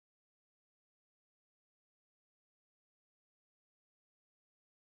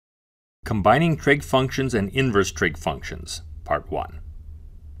Combining trig functions and inverse trig functions, Part 1.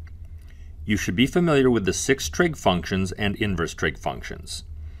 You should be familiar with the 6 trig functions and inverse trig functions.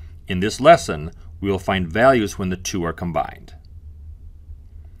 In this lesson, we will find values when the two are combined.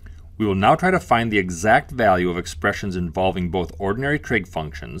 We will now try to find the exact value of expressions involving both ordinary trig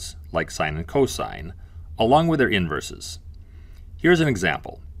functions, like sine and cosine, along with their inverses. Here's an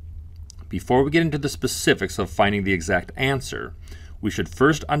example. Before we get into the specifics of finding the exact answer, we should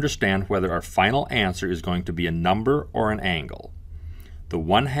first understand whether our final answer is going to be a number or an angle. The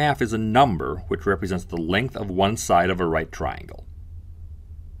 1/2 is a number which represents the length of one side of a right triangle.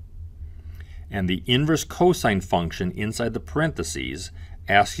 And the inverse cosine function inside the parentheses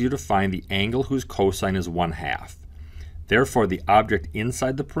asks you to find the angle whose cosine is 1/2. Therefore, the object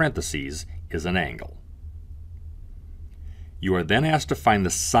inside the parentheses is an angle. You are then asked to find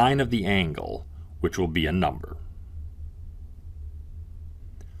the sine of the angle, which will be a number.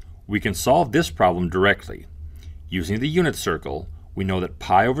 We can solve this problem directly. Using the unit circle, we know that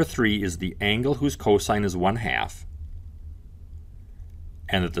pi over 3 is the angle whose cosine is 1/2,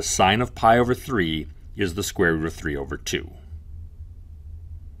 and that the sine of pi over 3 is the square root of 3 over 2.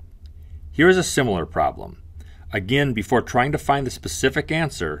 Here is a similar problem. Again, before trying to find the specific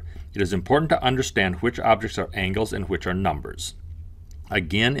answer, it is important to understand which objects are angles and which are numbers.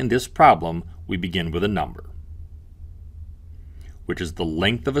 Again, in this problem, we begin with a number, which is the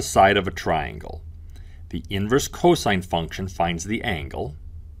length of a side of a triangle. The inverse cosine function finds the angle,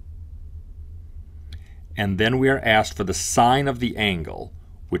 and then we are asked for the sine of the angle,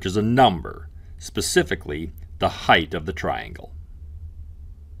 which is a number, specifically the height of the triangle.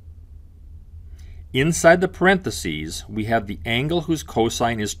 Inside the parentheses, we have the angle whose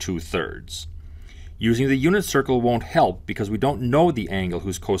cosine is 2/3. Using the unit circle won't help because we don't know the angle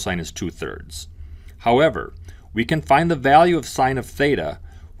whose cosine is 2/3. However, we can find the value of sine of theta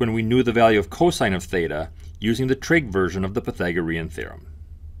when we knew the value of cosine of theta using the trig version of the Pythagorean theorem.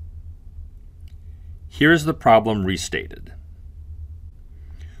 Here is the problem restated.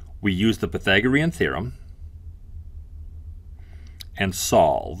 We use the Pythagorean theorem and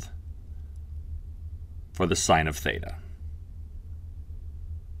solve for the sine of theta.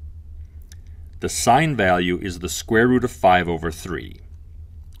 The sine value is the square root of 5 over 3.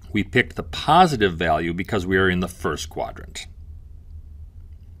 We picked the positive value because we are in the first quadrant.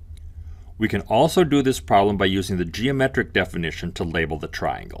 We can also do this problem by using the geometric definition to label the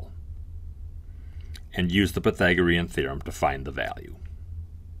triangle, and use the Pythagorean theorem to find the value.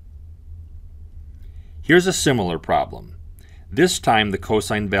 Here's a similar problem. This time the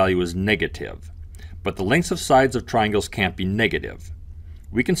cosine value is negative, but the lengths of sides of triangles can't be negative.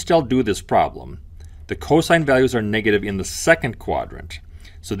 We can still do this problem. The cosine values are negative in the second quadrant,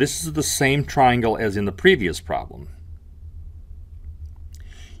 so this is the same triangle as in the previous problem.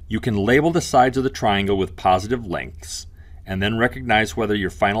 You can label the sides of the triangle with positive lengths, and then recognize whether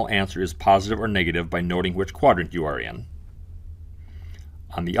your final answer is positive or negative by noting which quadrant you are in.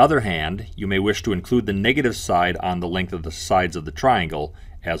 On the other hand, you may wish to include the negative side on the length of the sides of the triangle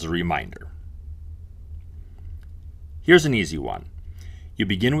as a reminder. Here's an easy one. You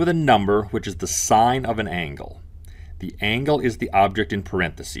begin with a number which is the sine of an angle. The angle is the object in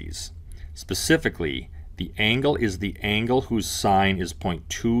parentheses. Specifically, the angle is the angle whose sine is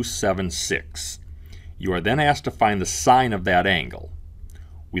 0.276. You are then asked to find the sine of that angle.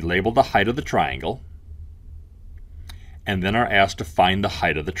 We label the height of the triangle, and then are asked to find the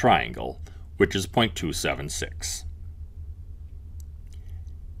height of the triangle, which is 0.276.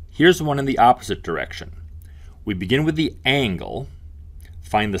 Here's one in the opposite direction. We begin with the angle,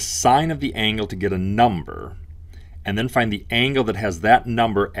 find the sine of the angle to get a number, and then find the angle that has that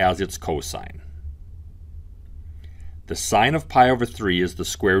number as its cosine. The sine of pi over 3 is the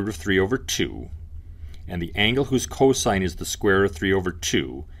square root of 3 over 2, and the angle whose cosine is the square root of 3 over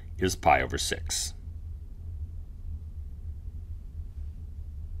 2 is pi over 6.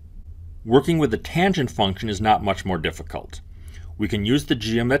 Working with the tangent function is not much more difficult. We can use the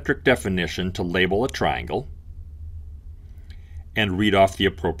geometric definition to label a triangle and read off the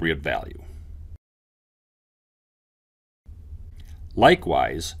appropriate value.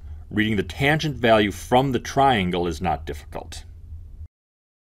 Likewise, reading the tangent value from the triangle is not difficult.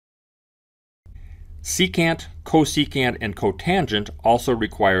 Secant, cosecant, and cotangent also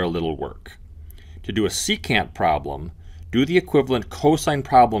require a little work. To do a secant problem, do the equivalent cosine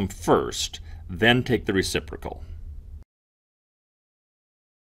problem first, then take the reciprocal.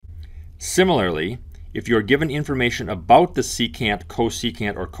 Similarly, if you are given information about the secant,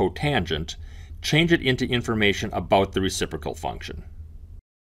 cosecant, or cotangent, change it into information about the reciprocal function.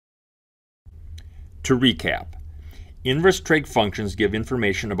 To recap, Inverse trig functions give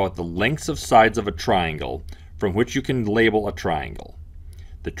information about the lengths of sides of a triangle from which you can label a triangle.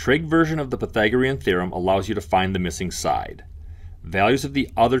 The trig version of the Pythagorean theorem allows you to find the missing side. Values of the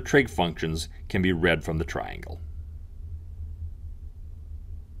other trig functions can be read from the triangle.